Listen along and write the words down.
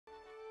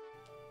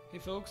Hey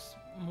folks,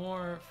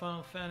 more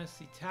Final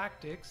Fantasy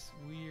Tactics.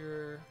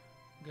 We're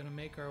gonna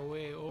make our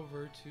way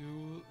over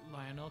to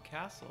Lionel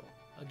Castle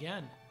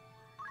again.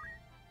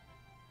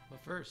 But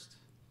first,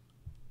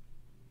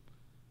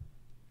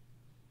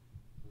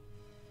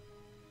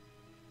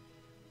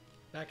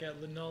 back at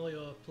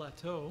Linolia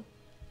Plateau.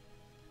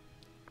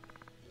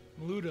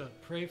 Maluda,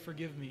 pray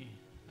forgive me.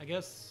 I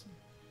guess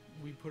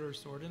we put her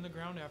sword in the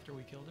ground after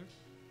we killed her.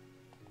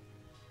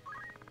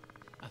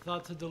 I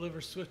thought to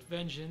deliver swift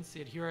vengeance,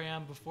 yet here I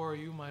am before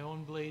you, my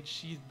own blade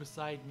sheathed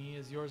beside me,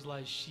 as yours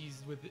lies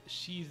sheathed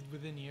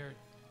within the earth.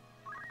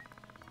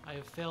 I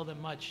have failed at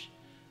much,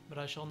 but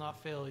I shall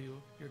not fail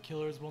you. Your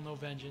killers will know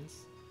vengeance.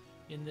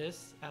 In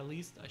this, at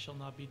least, I shall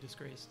not be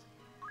disgraced.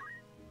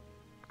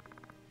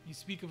 You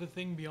speak of a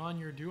thing beyond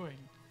your doing,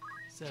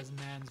 says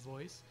man's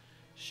voice.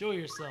 Show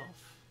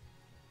yourself.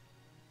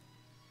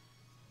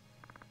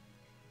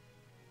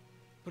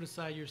 Put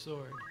aside your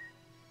sword.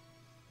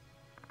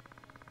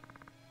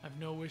 I've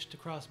no wish to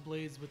cross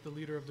blades with the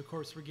leader of the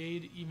Corpse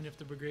Brigade, even if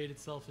the brigade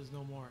itself is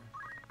no more.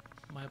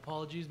 My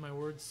apologies, my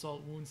words,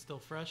 salt wounds still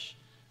fresh,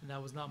 and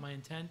that was not my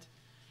intent.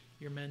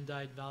 Your men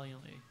died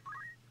valiantly.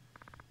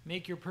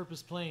 Make your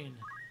purpose plain.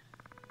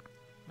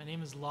 My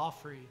name is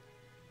Lawfree,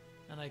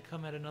 and I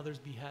come at another's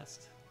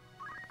behest.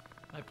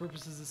 My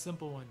purpose is a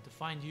simple one, to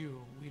find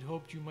you. We'd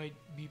hoped you might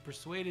be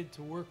persuaded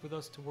to work with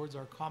us towards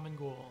our common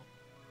goal.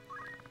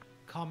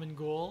 Common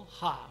goal?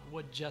 Ha!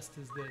 What jest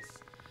is this?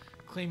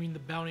 Claiming the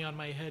bounty on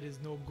my head is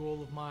no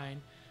goal of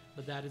mine,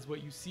 but that is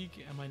what you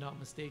seek, am I not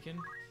mistaken?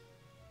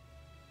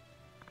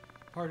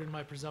 Pardon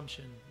my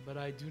presumption, but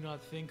I do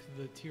not think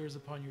the tears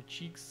upon your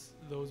cheeks,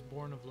 those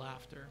born of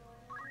laughter.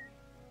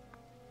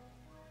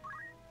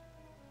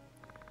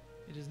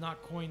 It is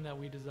not coin that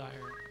we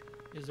desire.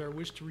 It is our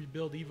wish to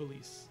rebuild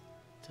Ivalice,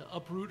 to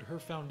uproot her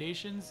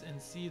foundations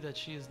and see that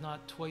she is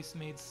not twice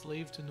made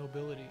slave to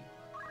nobility.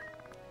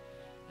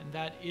 And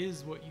that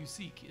is what you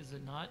seek, is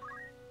it not?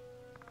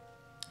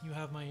 You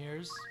have my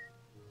ears.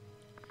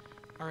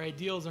 Our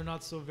ideals are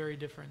not so very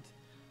different.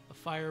 A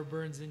fire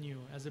burns in you,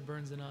 as it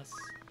burns in us.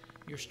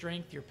 Your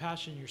strength, your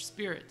passion, your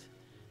spirit.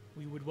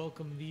 We would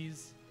welcome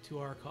these to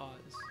our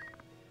cause.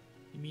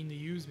 You mean to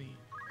use me?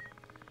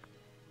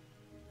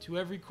 To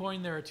every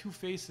coin there are two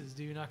faces.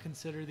 Do you not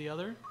consider the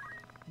other?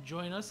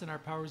 Join us and our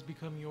powers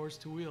become yours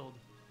to wield.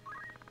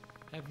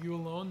 Have you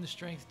alone the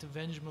strength to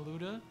venge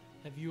Maluda?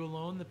 Have you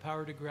alone the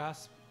power to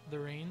grasp the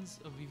reins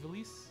of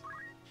Ivalice?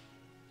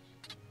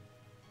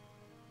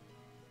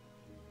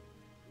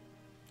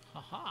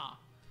 Haha.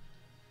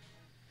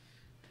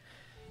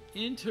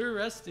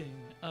 Interesting.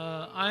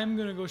 I'm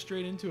gonna go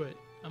straight into it.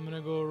 I'm gonna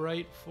go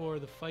right for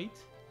the fight.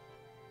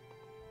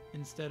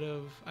 Instead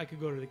of, I could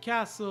go to the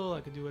castle,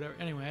 I could do whatever.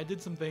 Anyway, I did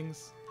some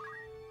things.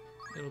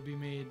 It'll be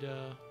made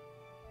the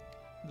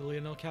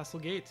Lionel Castle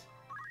Gate.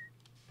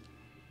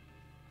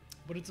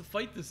 But it's a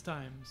fight this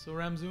time. So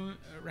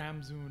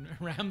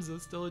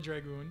Ramza's still a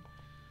Dragoon.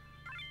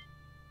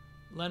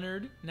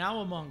 Leonard,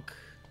 now a monk.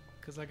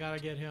 Because I gotta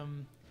get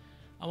him.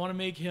 I want to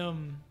make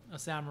him a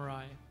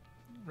samurai.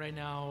 Right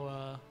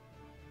now,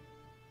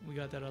 we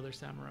got that other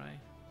samurai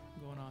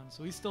going on.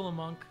 So he's still a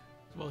monk.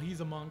 Well,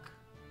 he's a monk.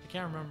 I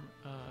can't remember.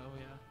 Oh,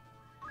 yeah.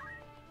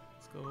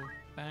 Let's go.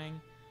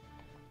 Bang.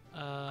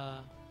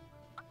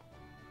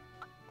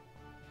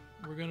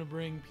 We're going to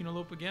bring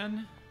Penelope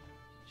again.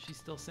 She's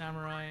still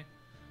samurai.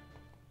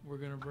 We're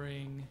going to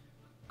bring...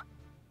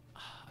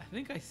 I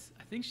think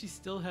she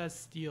still has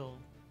steel.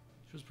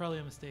 Which was probably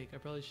a mistake. I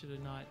probably should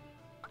have not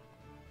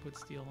put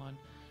steel on.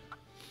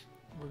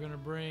 We're gonna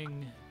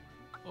bring...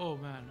 Oh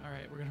man,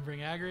 alright, we're gonna bring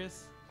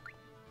Agrius.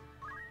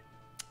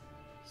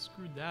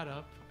 Screwed that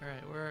up.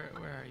 Alright, where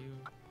are you?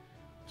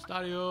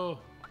 Stadio!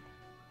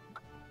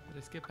 Did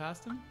I skip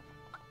past him?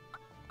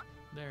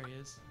 There he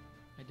is.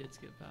 I did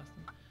skip past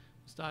him.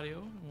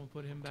 Stadio, and we'll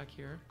put him back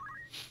here.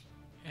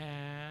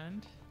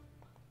 And...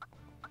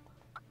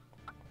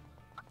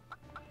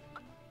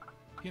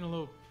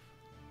 Penelope.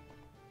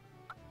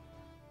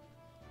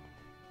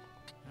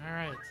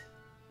 Alright.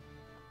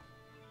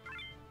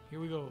 Here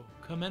we go.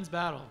 Commence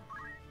battle.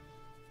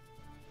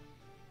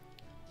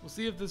 We'll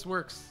see if this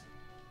works.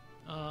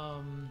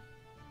 We'll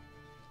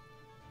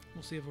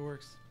see if it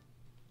works.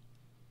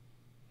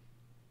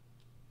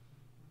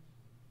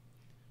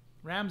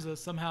 Ramza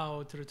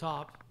somehow to the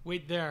top.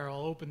 Wait there,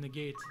 I'll open the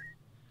gate.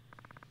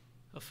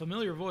 A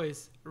familiar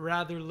voice.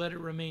 Rather let it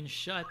remain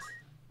shut.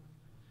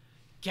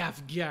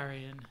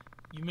 Gaffgarian.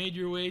 You made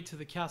your way to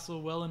the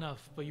castle well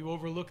enough, but you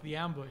overlooked the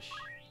ambush.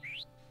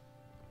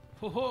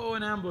 Ho ho,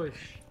 an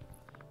ambush.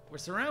 We're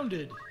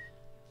surrounded.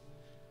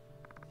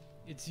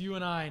 It's you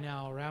and I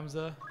now,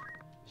 Ramza.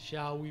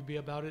 Shall we be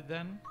about it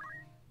then?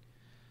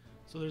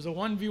 So there's a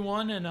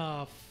 1v1 and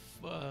a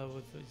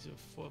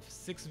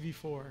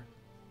 6v4.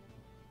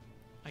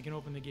 I can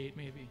open the gate,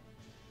 maybe.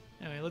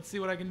 Anyway, let's see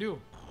what I can do.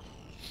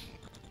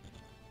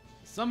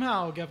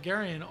 Somehow,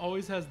 Gaffgarian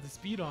always has the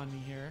speed on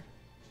me here.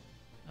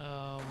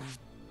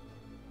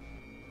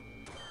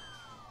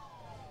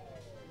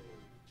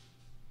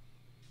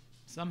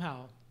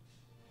 Somehow.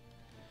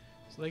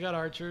 So they got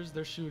archers.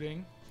 They're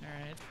shooting. All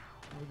right,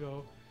 here we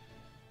go.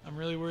 I'm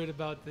really worried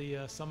about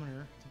the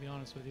summoner, to be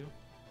honest with you.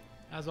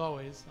 As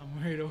always,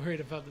 I'm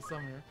worried about the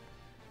summoner.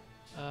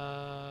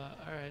 All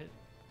right,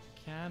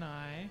 can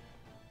I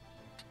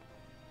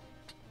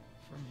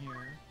from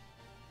here?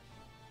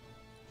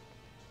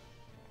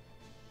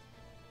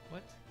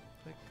 What?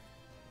 Click,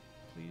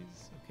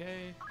 please.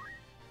 Okay.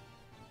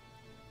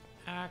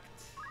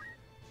 Act.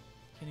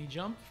 Can he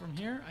jump from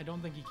here? I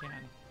don't think he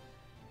can.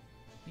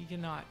 He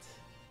cannot.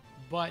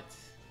 But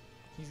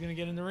he's gonna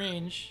get in the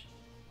range,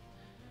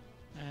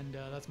 and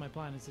that's my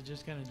plan, is to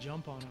just kind of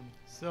jump on him.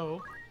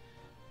 So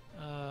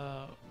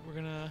we're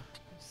gonna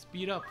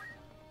speed up.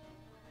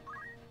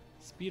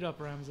 Speed up,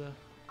 Ramza.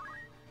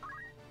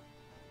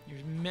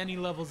 You're many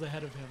levels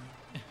ahead of him.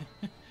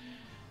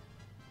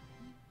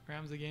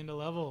 Ramza gained a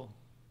level.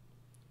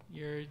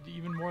 You're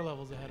even more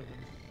levels ahead of him.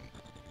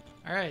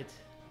 Alright,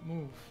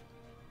 move.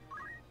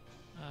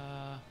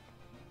 I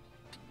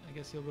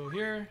guess he'll go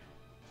here.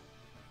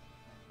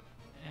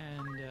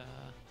 And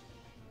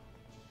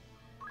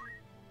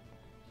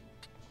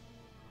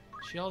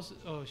she also,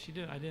 oh, she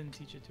didn't, I didn't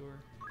teach it to her,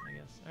 I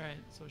guess. Alright,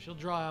 so she'll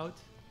draw out.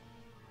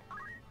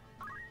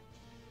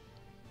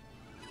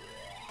 There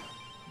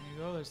you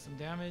go, there's some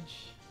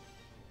damage.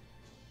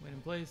 Wait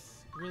in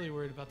place. Really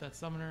worried about that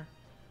summoner.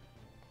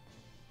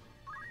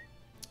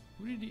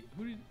 Who did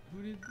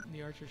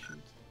the archer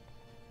shoot?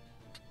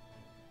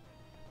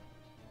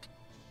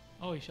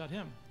 Oh, he shot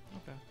him.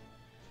 Okay.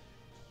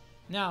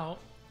 Now,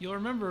 you'll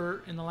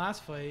remember in the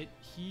last fight,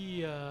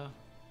 he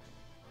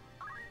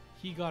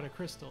got a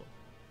crystal,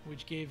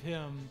 which gave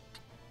him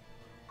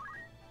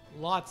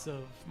lots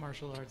of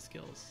martial arts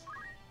skills.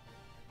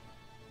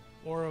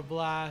 Aura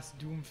Blast,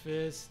 Doom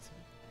Fist,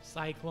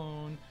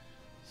 Cyclone.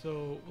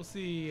 So we'll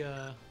see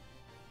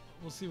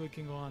what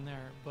can go on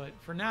there. But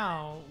for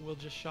now, we'll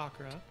just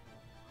chakra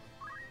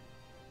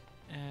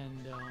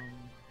and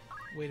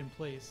wait in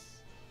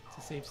place to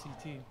save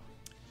CT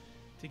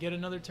to get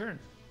another turn.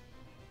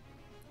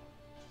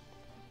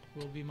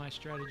 Will be my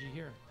strategy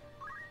here.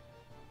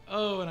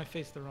 Oh, and I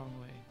faced the wrong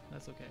way.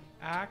 That's okay.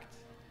 Act.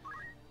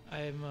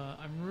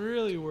 I'm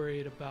really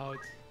worried about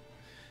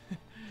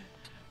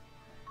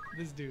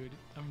this dude.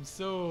 I'm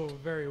so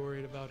very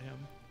worried about him.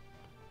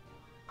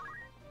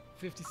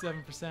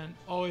 57%.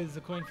 Always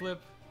a coin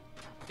flip.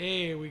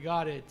 Hey, we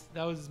got it.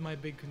 That was my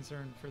big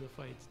concern for the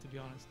fight, to be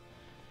honest.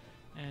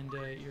 And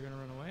you're gonna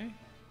run away.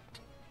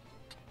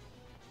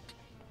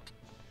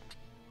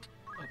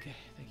 Okay,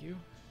 thank you.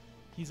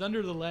 He's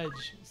under the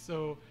ledge,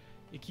 so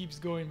it keeps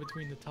going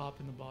between the top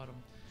and the bottom.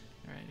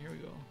 Alright, here we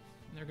go.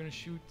 And they're gonna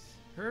shoot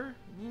her.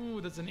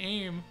 Ooh, that's an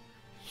aim.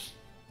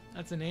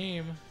 That's an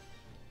aim.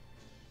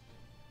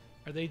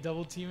 Are they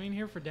double teaming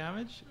here for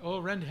damage? Oh,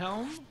 Rend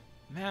Helm?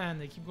 Man,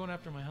 they keep going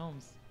after my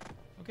helms.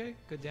 Okay,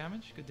 good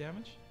damage, good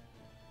damage.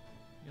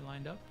 You're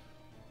lined up.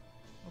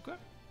 Okay,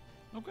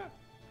 okay.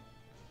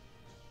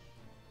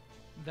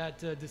 That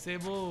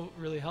disable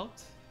really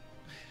helped.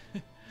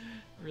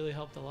 Really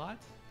helped a lot.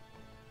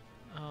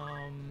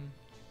 I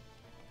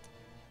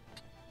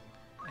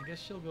guess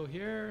she'll go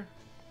here.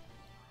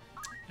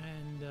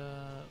 And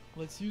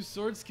let's use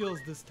sword skills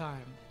this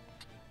time.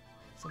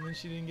 Something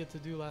she didn't get to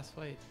do last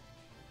fight.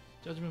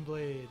 Judgment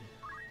Blade.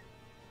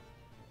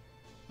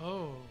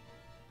 Oh,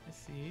 I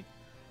see.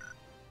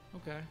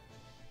 Okay.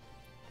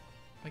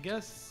 I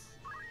guess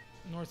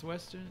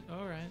Northwestern.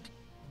 Alright.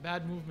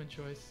 Bad movement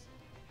choice.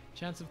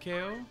 Chance of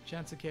KO?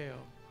 Chance of KO.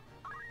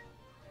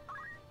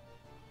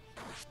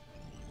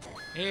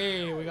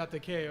 Hey, we got the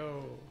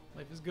KO.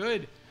 Life is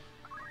good.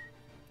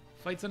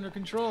 Fight's under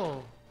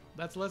control.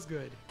 That's less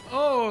good.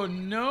 Oh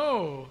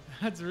no!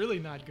 That's really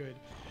not good.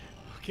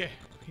 Okay,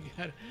 we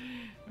got it.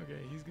 Okay,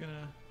 he's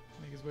gonna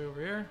make his way over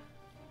here.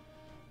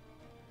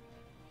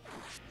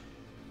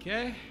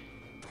 Okay.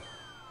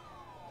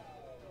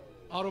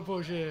 Auto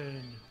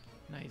potion.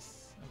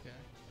 Nice. Okay.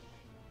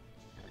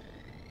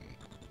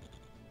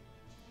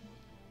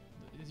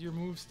 Is your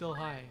move still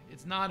high?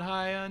 It's not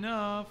high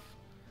enough.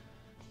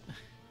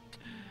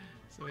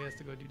 So he has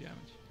to go do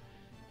damage.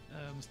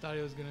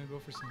 Mustadio is gonna go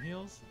for some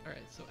heals.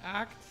 Alright, so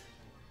act.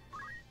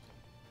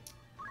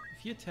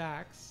 If he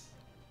attacks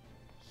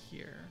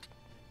here,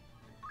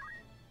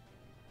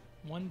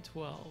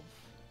 112.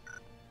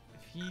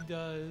 If he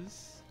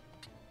does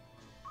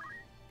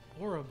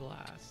Aura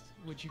Blast,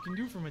 which you can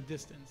do from a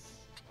distance,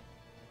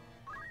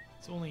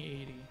 it's only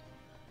 80.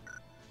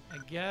 I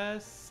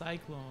guess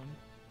Cyclone,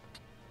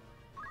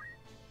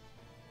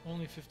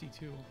 only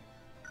 52.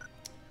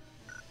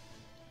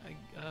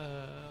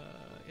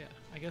 Yeah,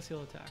 I guess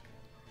he'll attack.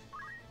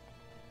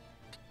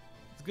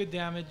 It's good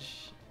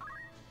damage.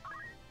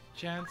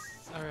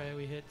 Chance. Alright,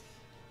 we hit.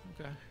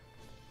 Okay.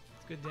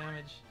 It's good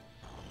damage.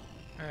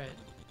 Alright.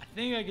 I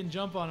think I can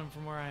jump on him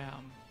from where I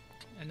am.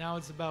 And now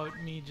it's about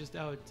me just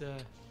out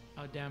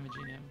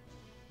damaging him.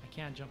 I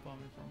can't jump on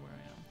him from where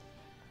I am.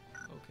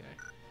 Okay.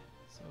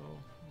 So,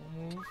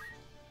 we'll move.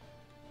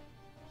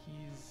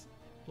 He's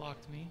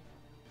blocked me.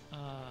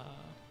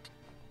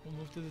 We'll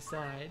move to the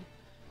side.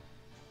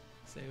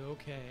 Say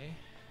okay.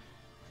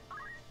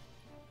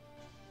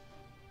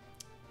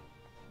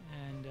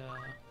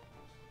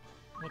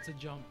 What's a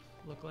jump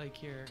look like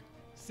here?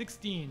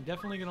 16,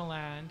 definitely gonna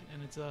land,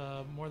 and it's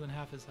more than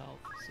half his health.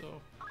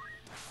 So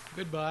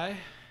goodbye.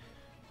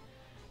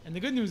 And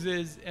the good news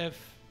is,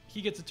 if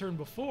he gets a turn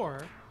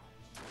before,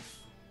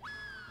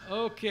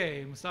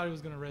 okay, Mustadi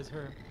was gonna res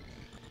her.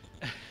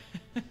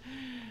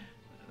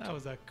 That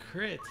was a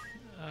crit.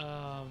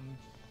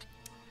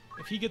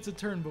 If he gets a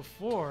turn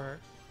before,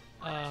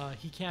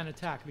 he can't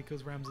attack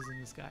because Rams is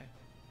in the sky.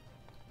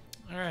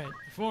 All right,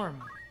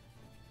 perform.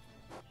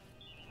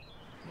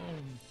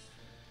 Boom.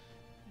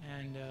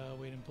 And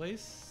wait in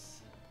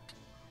place.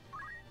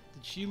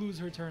 Did she lose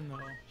her turn though?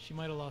 She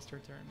might have lost her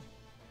turn.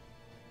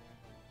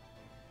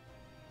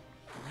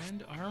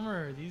 Rend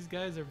armor. These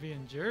guys are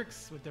being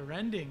jerks with the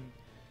rending.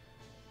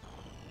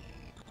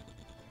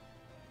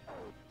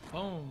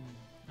 Boom.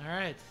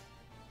 Alright.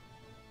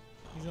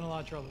 He's in a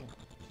lot of trouble.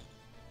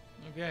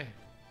 Okay.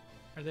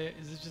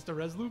 Is this just a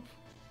res loop?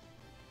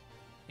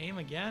 Aim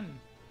again.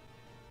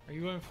 Are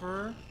you going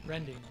for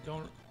rending?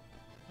 Don't.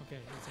 Okay,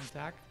 it's an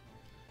attack.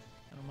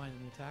 I don't mind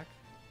an attack.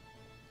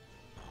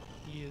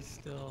 He is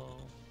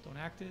still don't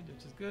acted,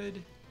 which is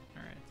good.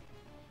 Alright.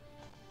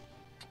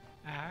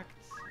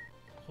 Act.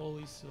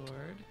 Holy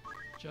Sword.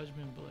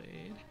 Judgment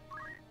Blade.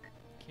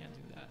 Can't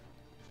do that.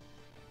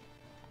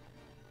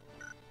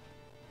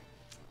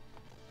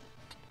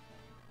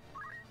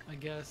 I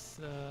guess,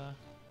 does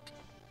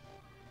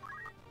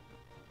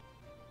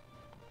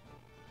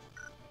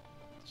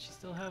she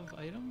still have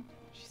item?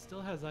 She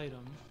still has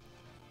item.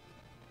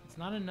 It's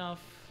not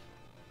enough.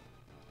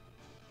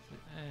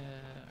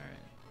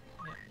 Alright.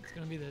 Yeah, it's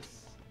gonna be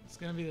this. It's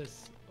gonna be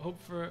this. Hope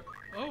for...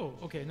 Oh,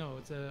 okay, no,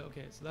 it's a...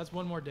 Okay, so that's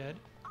one more dead.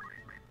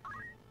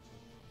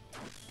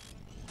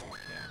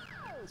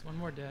 Okay, it's one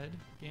more dead.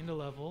 Gained a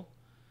level.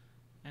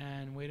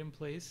 And wait in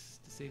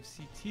place to save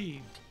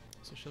CT.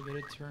 So she'll get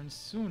a turn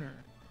sooner.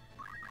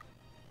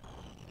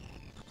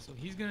 So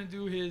he's gonna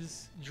do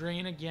his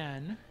drain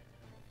again.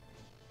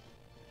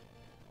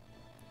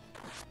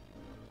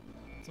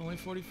 It's only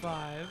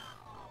 45.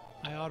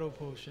 I auto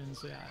potion,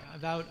 so yeah,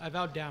 I've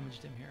out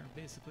damaged him here.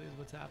 Basically, is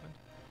what's happened.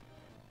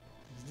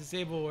 His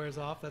disable wears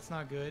off. That's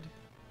not good.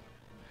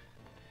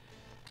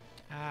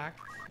 Act,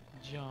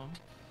 jump.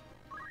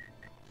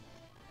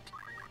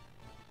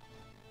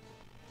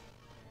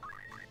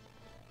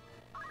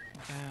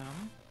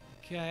 Bam.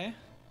 Okay.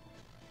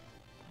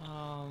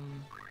 I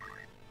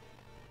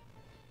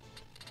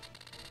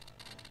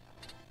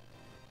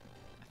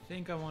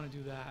think I want to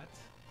do that.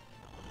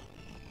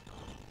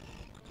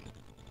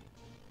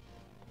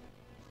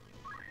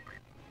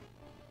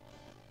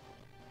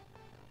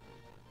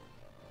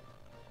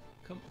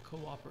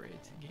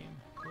 Cooperate, game.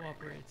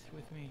 Cooperate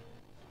with me.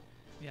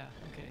 Yeah,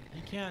 okay. He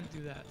can't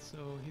do that,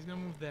 so he's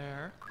gonna move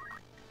there.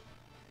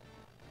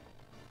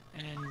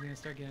 And he's gonna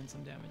start getting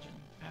some damage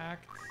in.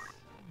 Act,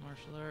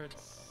 martial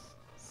arts,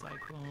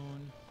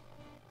 cyclone.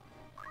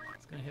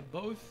 It's gonna hit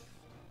both.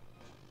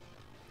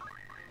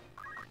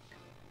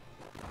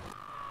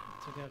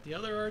 Took out the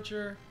other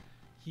archer.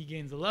 He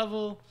gains a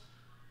level.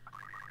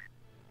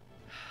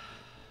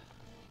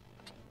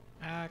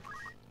 Act,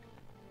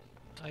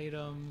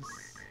 items,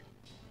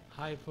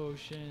 high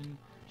potion.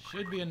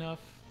 Should be enough.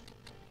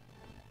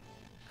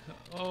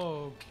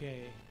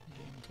 Okay.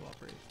 Game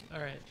cooperates.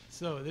 Alright,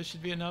 so this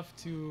should be enough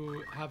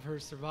to have her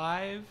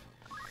survive.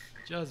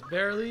 Just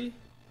barely.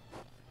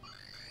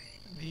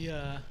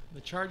 The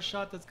charge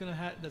shot that's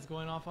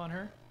going off on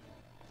her.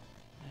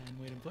 And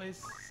wait in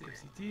place. Save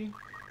CT.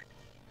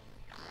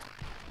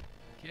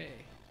 Okay.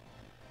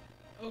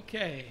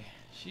 Okay.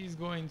 She's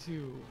going to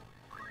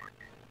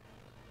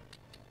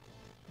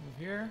move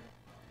here.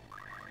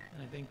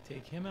 And I think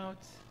take him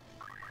out.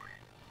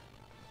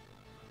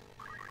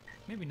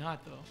 Maybe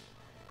not though.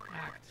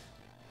 Act.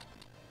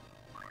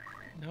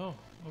 No.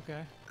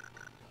 Okay.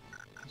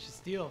 I should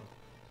steal.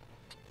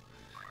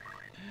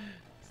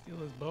 Steal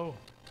his bow.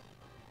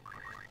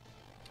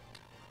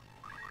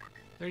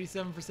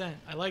 37%.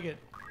 I like it.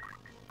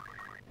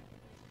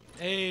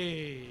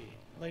 Hey.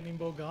 Lightning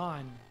bow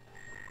gone.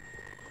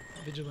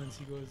 Vigilance,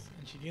 he goes.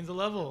 And she gains a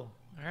level.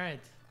 Alright.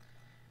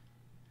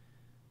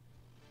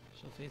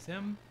 She'll face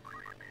him.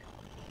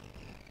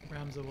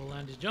 Ramza will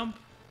land his jump.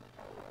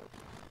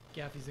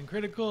 Gaffy's in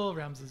critical.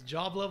 Ramza's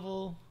job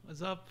level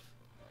is up.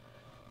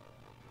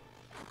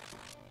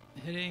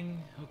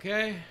 Hitting.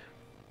 Okay.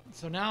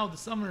 So now the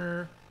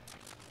summoner...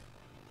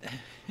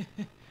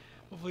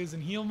 hopefully he's in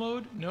heal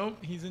mode.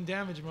 Nope, he's in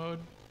damage mode.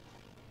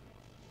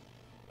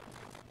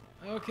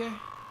 Okay.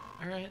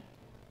 Alright.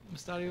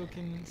 Mustadio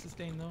can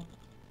sustain though.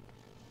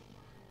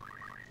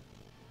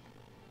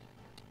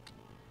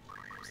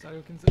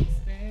 Mustadio can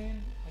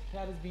sustain. My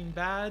cat is being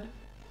bad.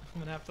 I'm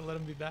gonna have to let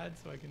him be bad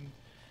so I can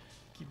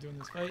keep doing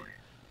this fight.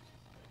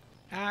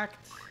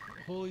 Act,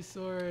 Holy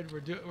Sword.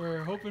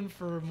 We're hoping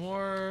for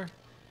more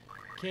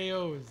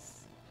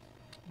KOs.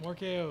 More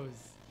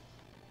KOs.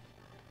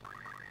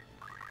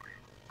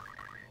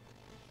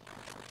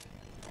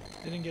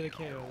 Didn't get a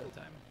KO that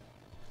time.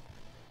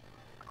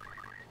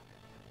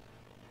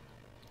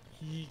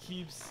 He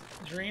keeps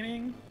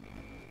draining.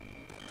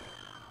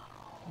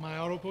 My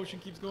auto potion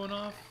keeps going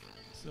off,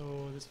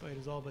 so this fight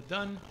is all but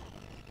done.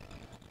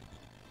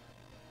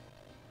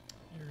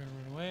 You're gonna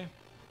run away.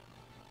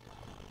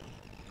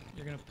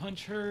 You're gonna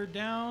punch her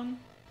down.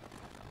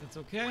 That's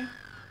okay.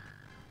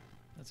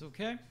 That's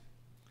okay.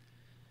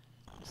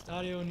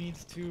 Stadio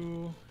needs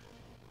to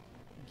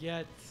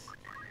get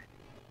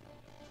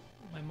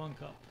my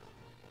monk up.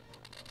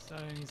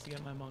 Stadio needs to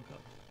get my monk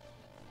up.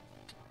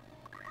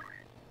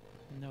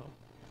 No.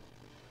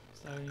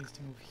 Stadio needs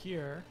to move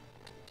here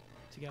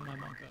to get my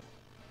monk up.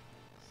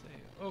 Say,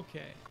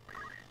 okay.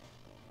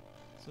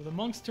 So the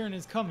monk's turn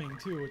is coming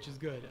too, which is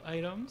good.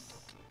 Items.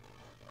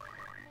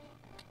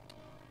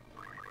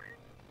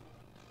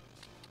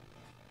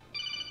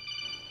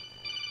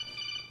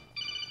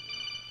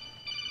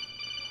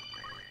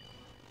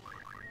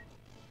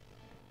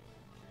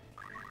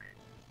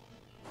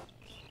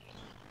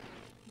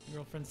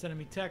 Girlfriend sending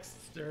me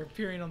texts. They're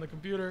appearing on the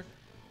computer.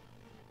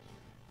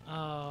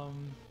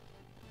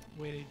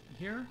 Wait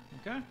here.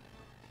 Okay.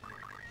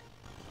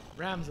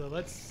 Ramza,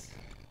 let's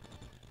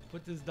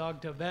put this dog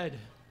to bed.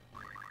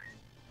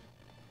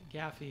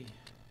 Gaffy.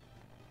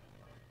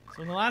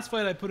 So in the last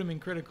fight, I put him in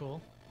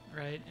critical,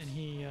 right? And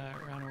he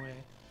ran away.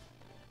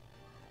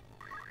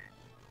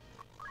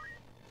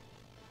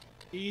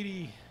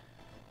 80.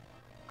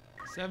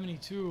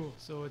 72.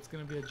 So it's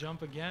going to be a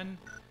jump again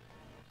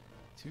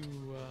to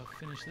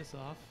finish this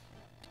off.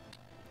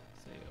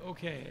 Say,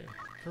 okay,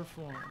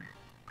 perform.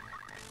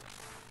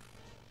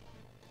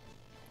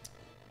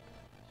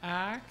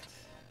 Act.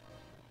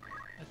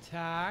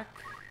 Attack.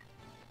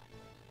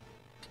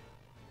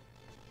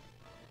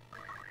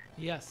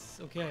 Yes,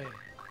 okay.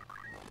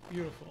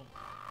 Beautiful.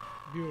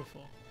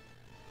 Beautiful.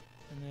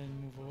 And then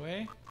move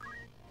away.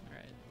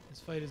 Alright, this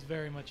fight is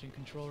very much in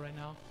control right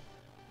now.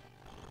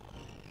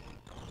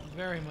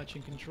 Very much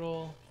in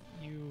control.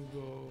 You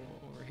go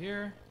over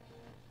here.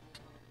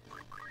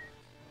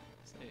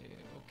 Say,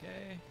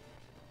 okay.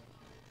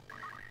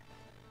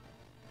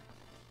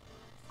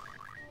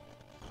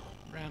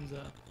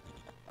 Ramza.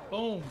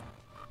 Boom!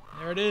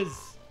 There it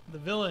is. The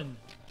villain.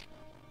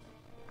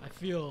 I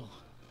feel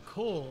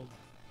cold.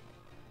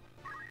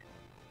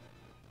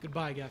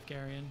 Goodbye,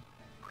 Gafgarian.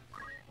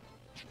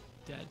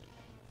 Dead.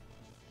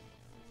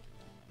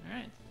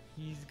 Alright.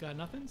 He's got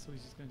nothing, so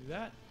he's just going to do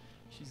that.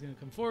 She's going to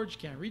come forward. She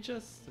can't reach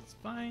us. That's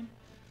fine.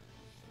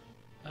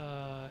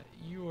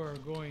 You are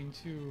going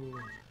to...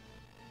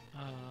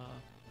 I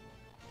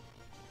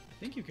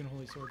think you can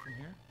Holy Sword from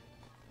here.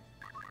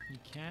 You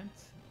can't.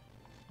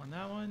 On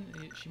that one,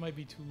 she might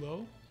be too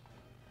low.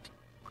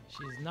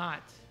 She is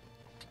not.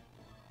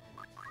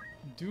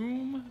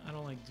 Doom. I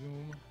don't like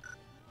Doom.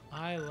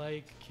 I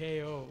like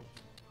KO.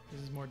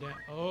 This is more damage.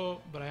 Oh,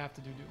 but I have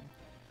to do Doom.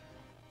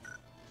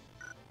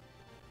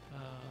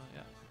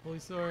 Yeah. Holy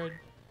Sword.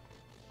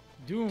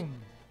 Doom.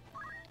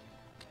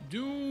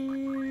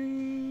 Doom.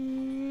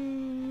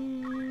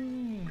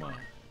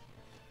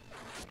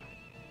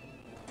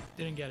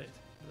 Didn't get it.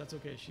 But that's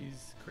okay.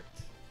 She's crit.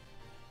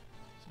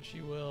 So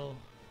she will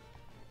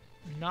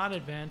not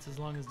advance as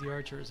long as the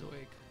archer is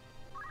awake.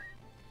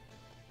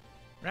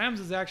 Rams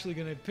is actually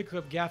gonna pick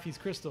up Gaffy's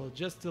crystal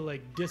just to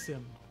like diss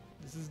him.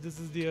 This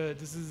is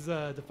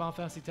the Final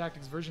Fantasy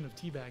Tactics version of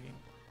teabagging.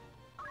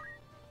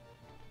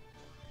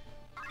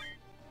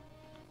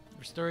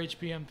 Restore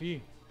HP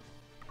MP.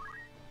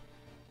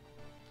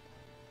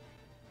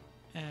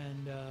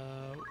 And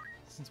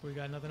since we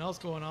got nothing else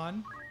going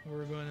on,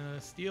 we're gonna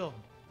steal.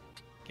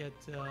 Get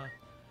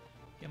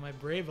my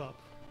brave up.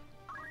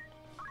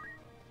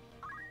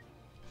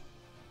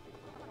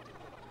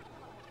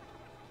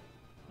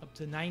 Up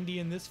to 90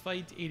 in this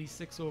fight,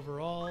 86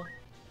 overall.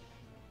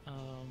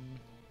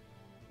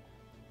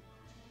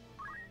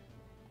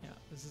 Yeah,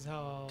 this is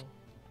how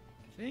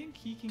I think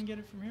he can get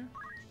it from here.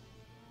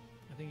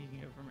 I think he can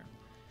get it from here.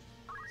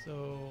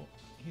 So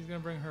he's gonna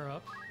bring her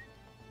up.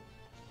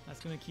 That's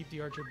gonna keep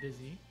the archer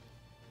busy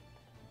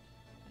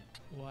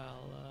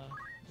while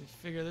we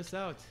figure this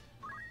out.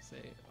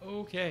 Say,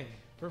 okay,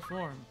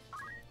 perform.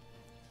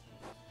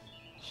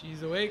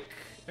 She's awake.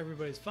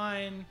 Everybody's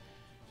fine.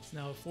 It's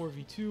now a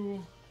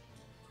 4v2.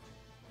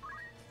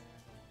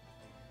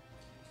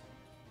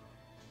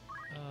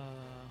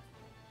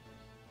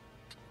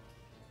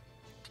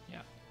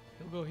 Yeah,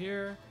 he'll go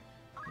here.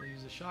 He'll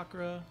use a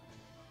chakra.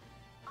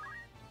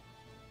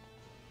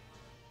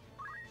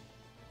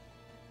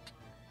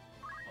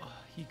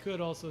 He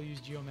could also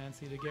use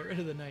Geomancy to get rid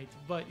of the knight,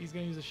 but he's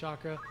going to use a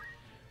chakra,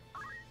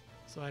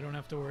 so I don't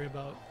have to worry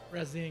about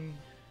resing.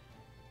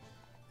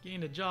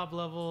 Gain a job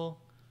level.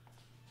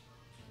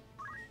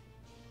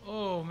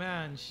 Oh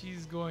man,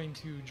 she's going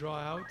to draw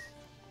out.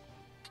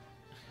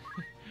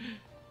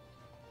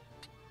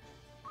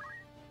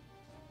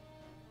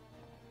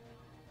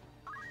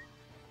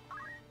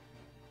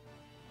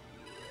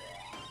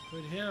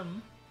 Put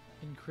him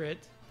in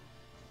crit,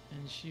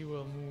 and she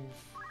will move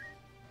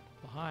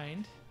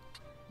behind.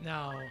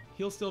 Now,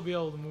 he'll still be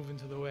able to move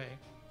into the way,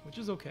 which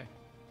is okay.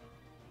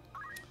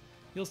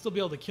 He'll still be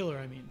able to kill her,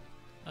 I mean.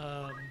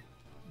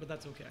 But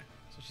that's okay.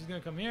 So she's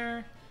going to come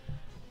here.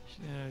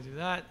 She's gonna do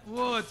that.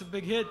 Whoa, it's a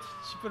big hit.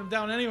 She put him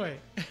down anyway.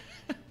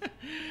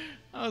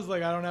 I was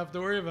like, I don't have to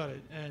worry about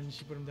it. And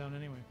she put him down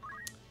anyway.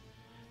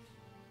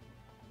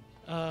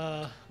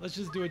 Let's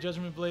just do a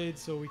Judgment Blade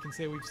so we can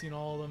say we've seen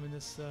all of them in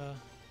this,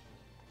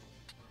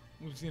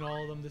 we've seen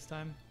all of them this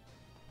time.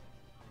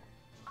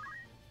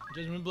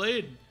 Judgment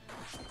Blade.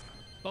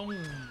 Boom.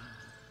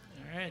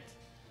 Alright.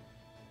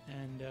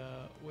 And,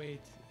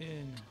 wait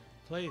in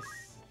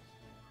place.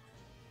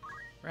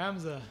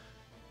 Ramza.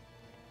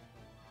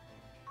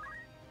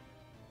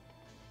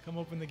 Come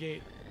open the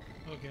gate.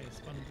 Okay,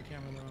 spun the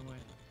camera the wrong way.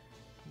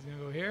 He's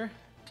gonna go here.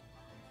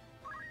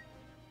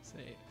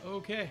 Say,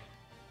 okay.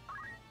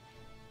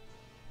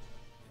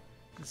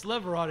 This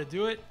lever ought to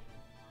do it.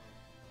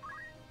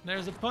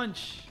 There's a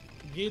punch.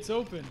 The gate's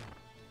open.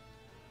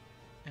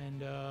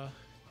 And,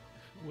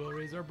 we'll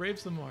raise our brave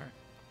some more.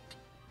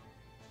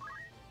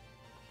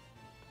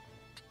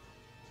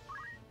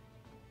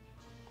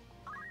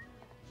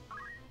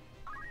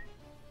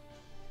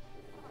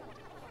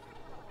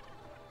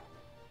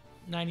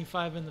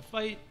 $95 in the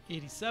fight,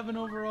 87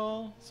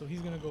 overall. So he's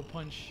gonna go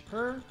punch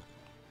her.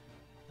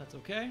 That's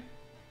okay.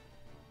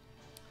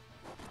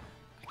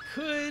 I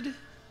could.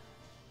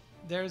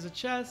 There's a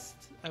chest.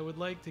 I would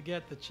like to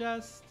get the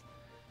chest.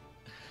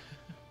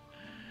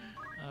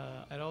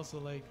 I'd also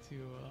like to.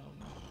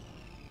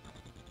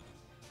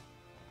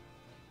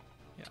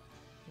 Yeah,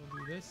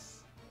 we'll do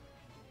this.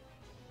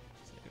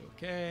 Say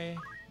okay.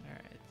 All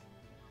right.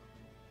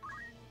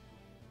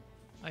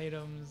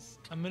 Items.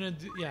 I'm gonna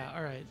do, yeah,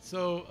 alright.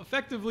 So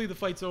effectively the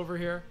fight's over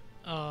here.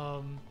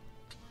 I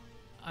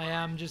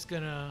am just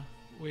gonna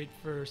wait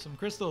for some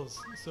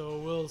crystals. So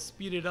we'll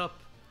speed it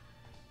up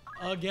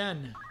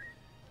again.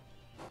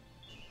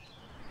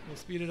 We'll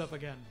speed it up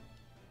again.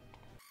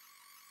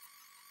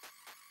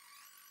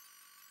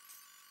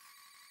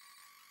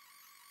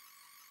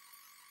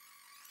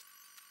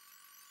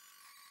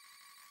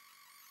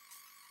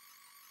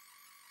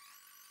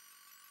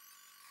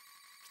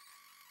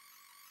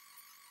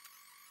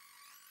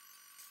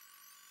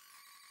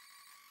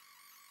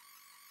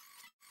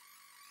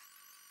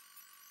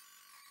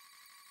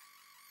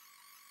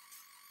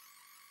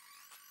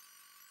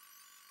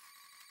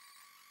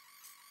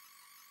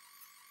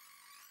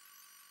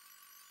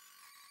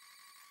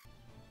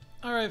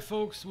 All right,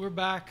 folks, we're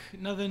back.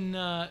 Nothing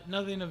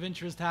of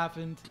interest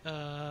happened.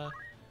 Bad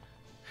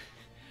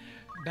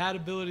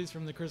abilities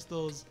from the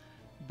crystals,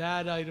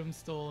 bad items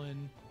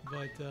stolen,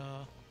 but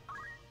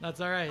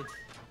that's all right.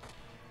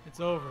 It's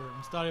over.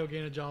 Mustadio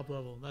gained a job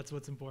level. That's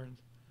what's important.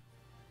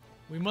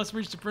 We must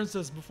reach the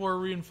princess before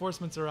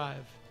reinforcements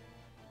arrive.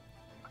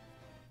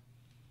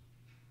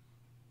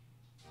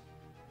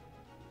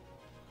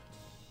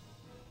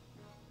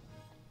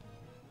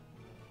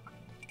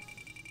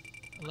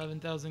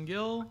 $11,000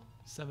 gil.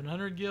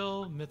 700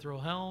 gil.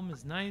 Mithril helm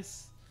is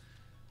nice.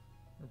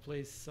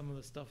 Replace some of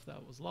the stuff that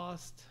was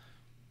lost.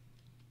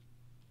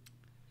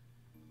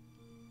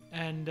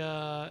 And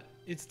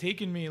it's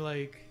taken me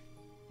like,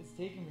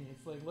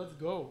 it's like, let's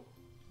go.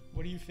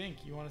 What do you think?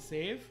 You want to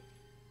save?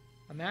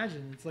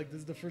 Imagine, it's like this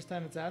is the first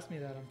time it's asked me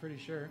that, I'm pretty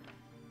sure.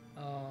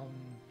 I'm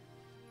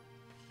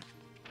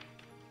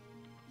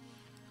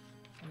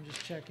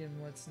just checking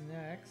what's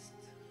next.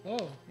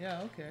 Oh,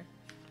 yeah, okay.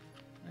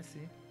 I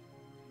see.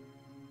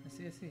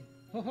 I see.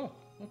 Oh,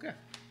 okay.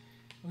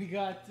 We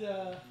got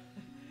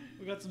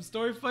some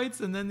story fights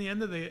and then the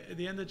end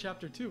of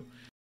chapter 2.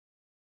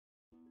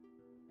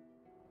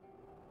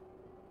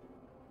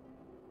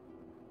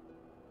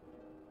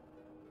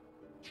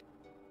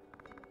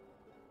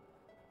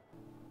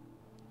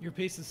 Your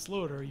pace is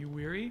slowed. Are you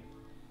weary?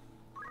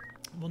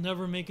 We'll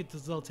never make it to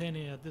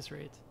Zeltania at this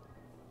rate.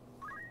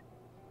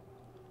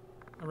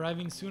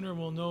 Arriving sooner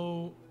will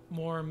no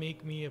more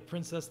make me a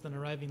princess than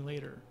arriving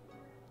later.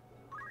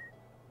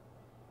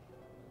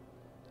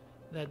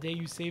 That day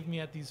you saved me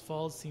at these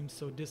falls seems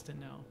so distant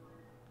now.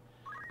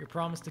 Your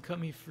promise to cut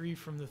me free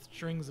from the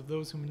strings of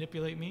those who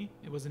manipulate me,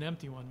 it was an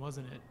empty one,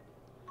 wasn't it?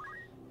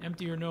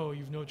 Empty or no,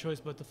 you've no choice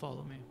but to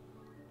follow me.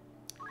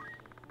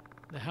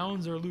 The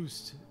hounds are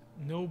loosed.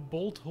 No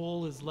bolt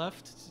hole is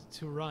left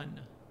to run.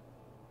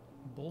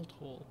 Bolt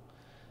hole.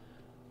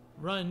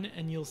 Run,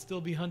 and you'll still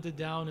be hunted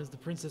down as the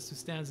princess who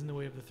stands in the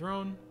way of the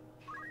throne.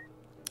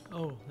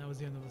 Oh, that was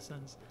the end of the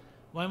sentence.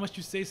 Why must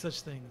you say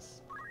such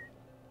things?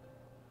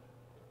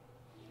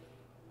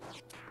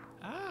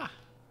 Ah!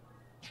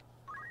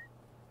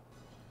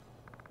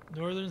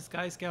 Northern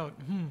Sky Scout.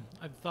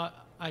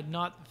 I'd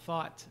not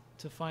thought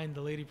to find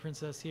the Lady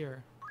Princess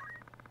here.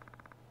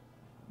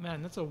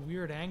 Man, that's a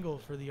weird angle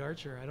for the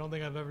archer. I don't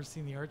think I've ever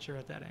seen the archer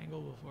at that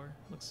angle before.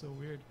 Looks so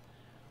weird.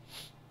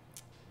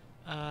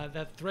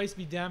 That thrice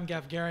be damned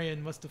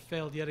Gafgarian must have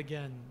failed yet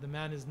again. The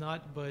man is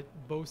naught but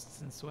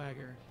boasts and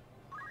swagger.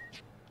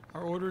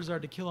 Our orders are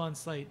to kill on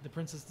sight. The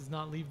princess does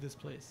not leave this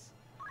place.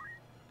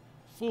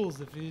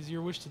 Fools, if it is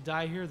your wish to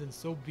die here, then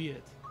so be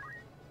it.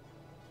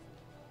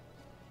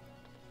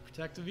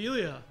 Protect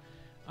Avelia.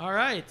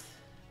 Alright.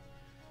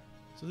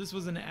 So this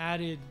was an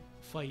added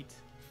fight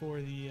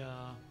for the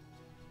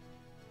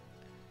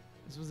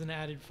This was an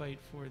added fight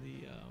for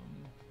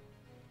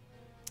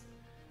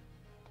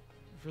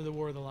the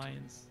War of the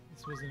Lions.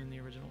 This wasn't in the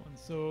original one.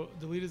 So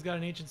Delita's got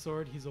an ancient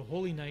sword. He's a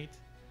holy knight.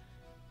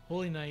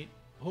 Holy knight,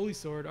 holy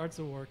sword, arts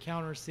of war,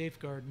 counter,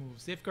 safeguard move.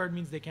 Safeguard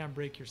means they can't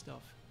break your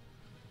stuff,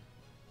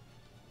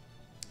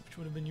 which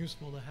would have been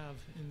useful to have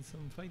in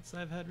some fights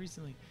I've had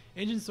recently.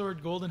 Ancient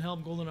sword, golden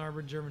helm, golden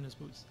armor, Germanist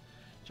boots.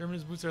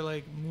 Germanist boots are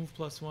like move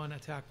 +1,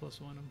 attack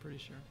 +1, I'm pretty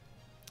sure.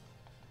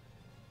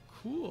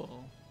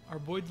 Cool. Our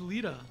boy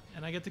Delita,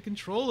 and I get to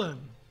control him.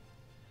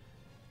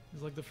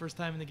 It's like the first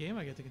time in the game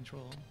I get to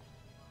control him.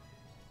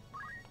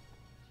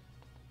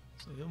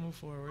 So he'll move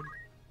forward.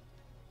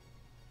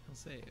 He'll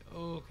say,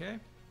 oh, okay.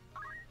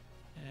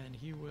 And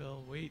he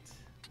will wait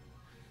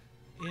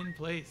in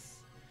place.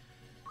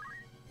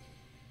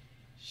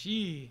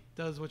 She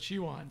does what she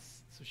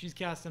wants. So she's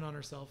casting on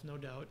herself, no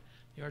doubt.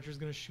 The archer's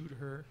going to shoot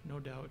her, no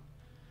doubt.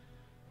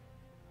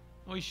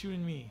 Oh, he's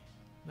shooting me.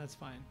 That's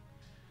fine.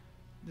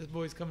 This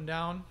boy's coming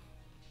down.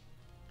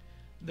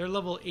 They're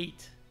level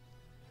 8.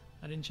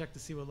 I didn't check to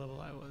see what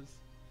level I was.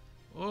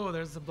 Oh,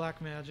 there's the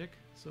black magic.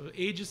 So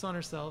Aegis on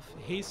herself.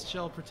 Haste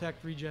shall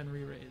protect, regen,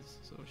 re-raise.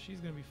 So she's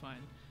going to be fine.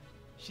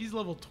 She's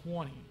level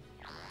 20.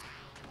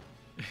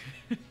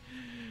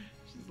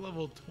 She's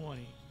level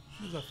 20.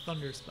 This is a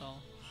thunder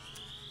spell.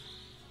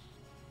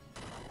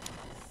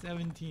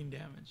 17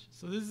 damage.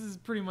 So this is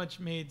pretty much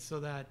made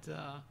so that...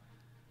 yeah.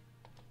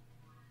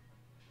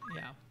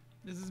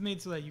 This is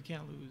made so that you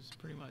can't lose,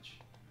 pretty much.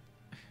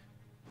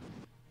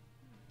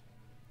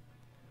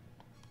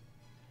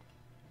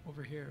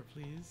 Over here,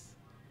 please.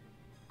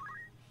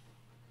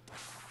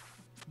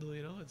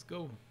 Delita, let's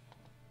go.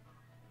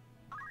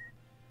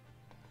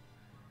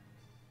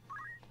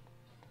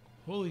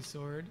 Holy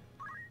sword.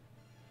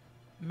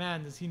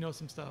 Man, does he know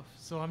some stuff.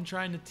 So I'm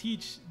trying to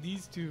teach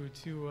these two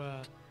to...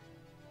 oh,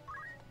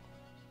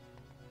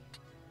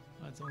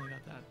 it's only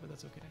got that, but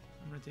that's okay.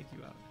 I'm going to take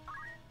you out.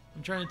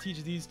 I'm trying to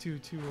teach these two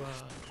to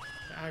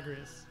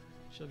Agrias.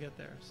 She'll get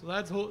there. So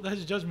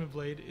that's Judgment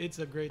Blade. It's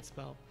a great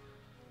spell.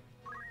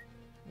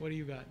 What do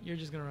you got? You're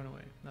just going to run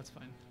away. That's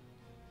fine.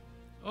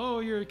 Oh,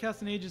 you're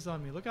casting Aegis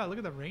on me. Look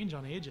at the range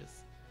on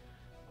Aegis.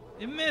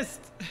 It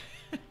missed!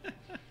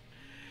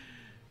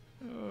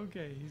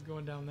 Okay, he's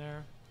going down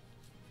there.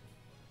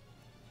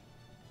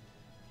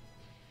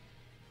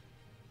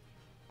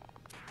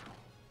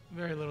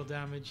 Very little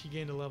damage. He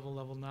gained a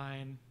level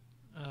 9.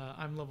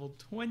 I'm level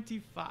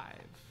 25.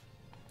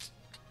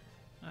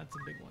 That's a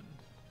big one.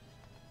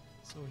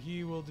 So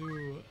he will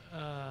do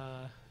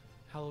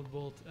Hallowed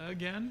Bolt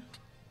again.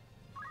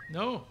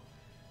 No,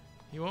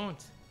 he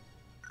won't.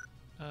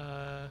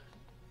 Did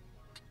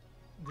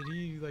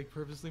he like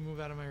purposely move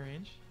out of my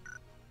range?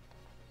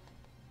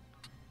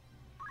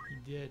 He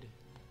did.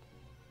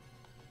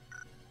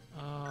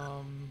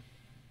 Huh.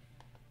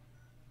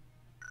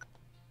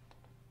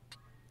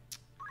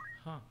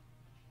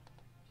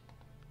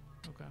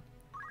 Okay.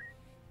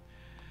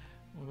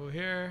 We'll go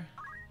here.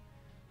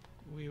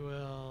 We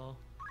will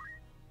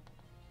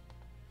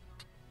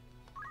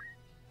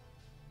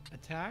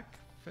attack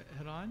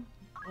head on.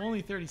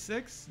 Only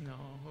 36? No.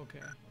 Okay.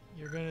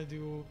 You're gonna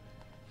do.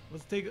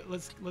 Let's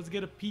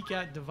get a peek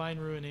at Divine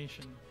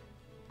Ruination.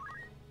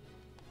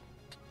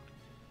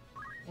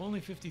 Only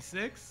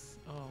 56?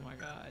 Oh my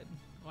god.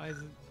 Why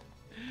does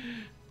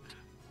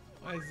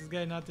this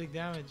guy not take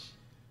damage?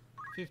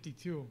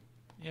 52.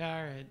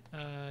 Yeah,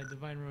 alright.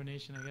 Divine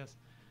Ruination, I guess.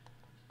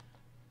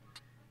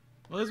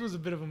 Well, this was a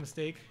bit of a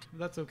mistake, but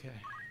that's okay.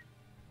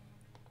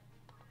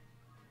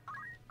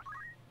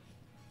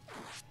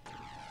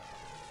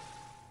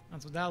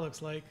 That's what that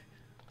looks like.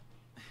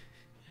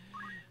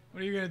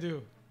 What are you gonna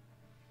do?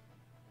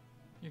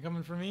 You're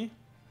coming for me?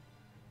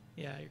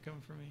 Yeah, you're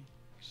coming for me.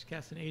 Just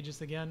cast an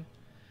Aegis again.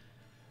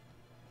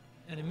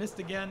 And it missed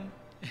again.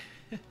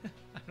 I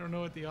don't know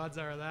what the odds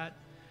are of that.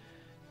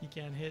 He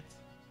can't hit.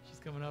 She's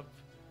coming up.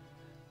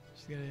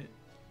 She's gonna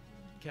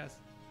cast.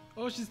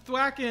 Oh, she's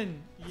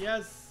thwacking!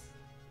 Yes!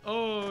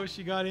 Oh,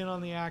 she got in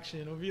on the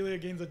action. Ovelia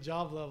gains a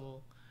job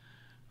level.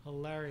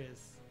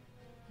 Hilarious.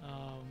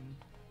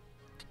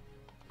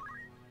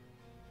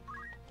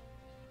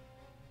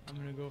 I'm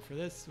gonna go for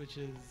this, which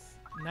is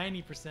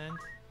 90%.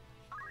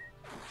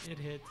 It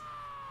hit.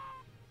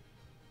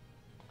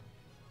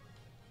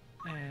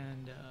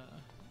 And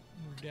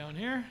move down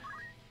here.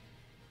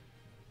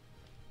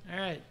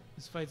 Alright,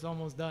 this fight's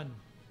almost done.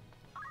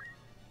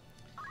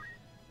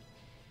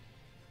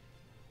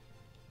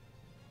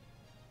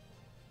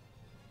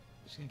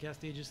 She's gonna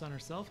cast Aegis on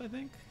herself, I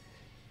think?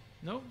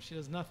 Nope, she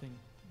does nothing.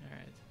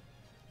 Alright.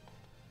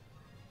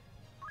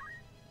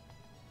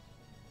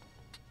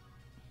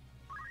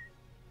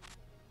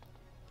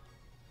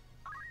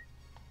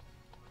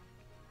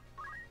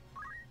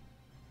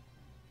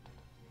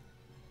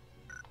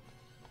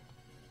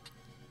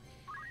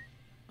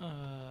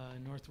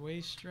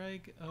 Northway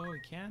strike. Oh, we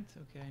can't?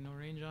 Okay, no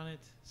range on it.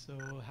 So,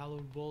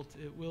 Hallowed Bolt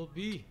it will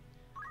be.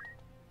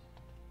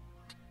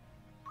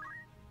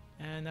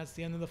 And that's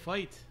the end of the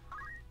fight.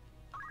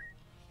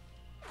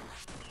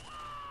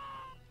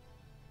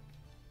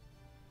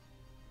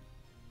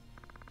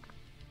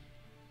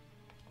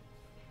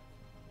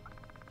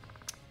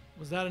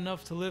 Was that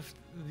enough to lift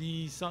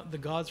the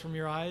gods from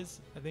your eyes?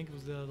 I think it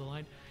was the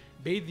line.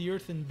 Bathe the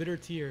earth in bitter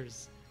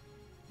tears,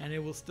 and it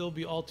will still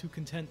be all too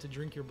content to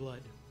drink your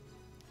blood.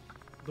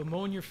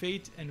 Bemoan your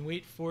fate and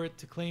wait for it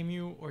to claim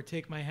you, or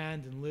take my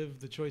hand and live.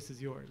 The choice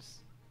is yours.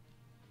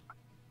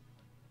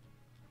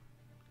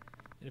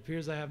 It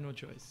appears I have no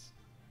choice.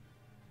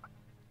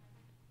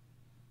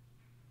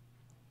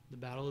 The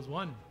battle is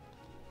won.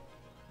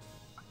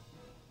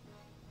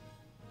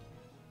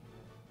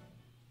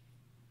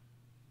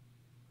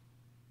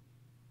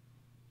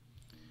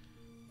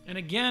 And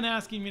again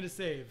asking me to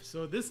save.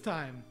 So this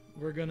time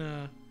we're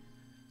gonna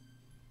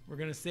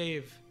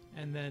save,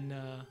 and then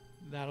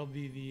that'll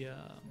be the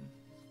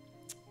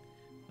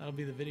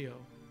video.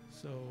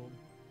 So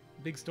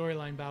big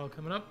storyline battle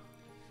coming up.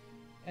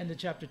 End of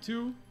chapter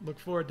 2. Look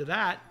forward to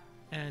that,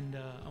 and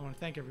I want to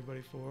thank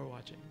everybody for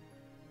watching.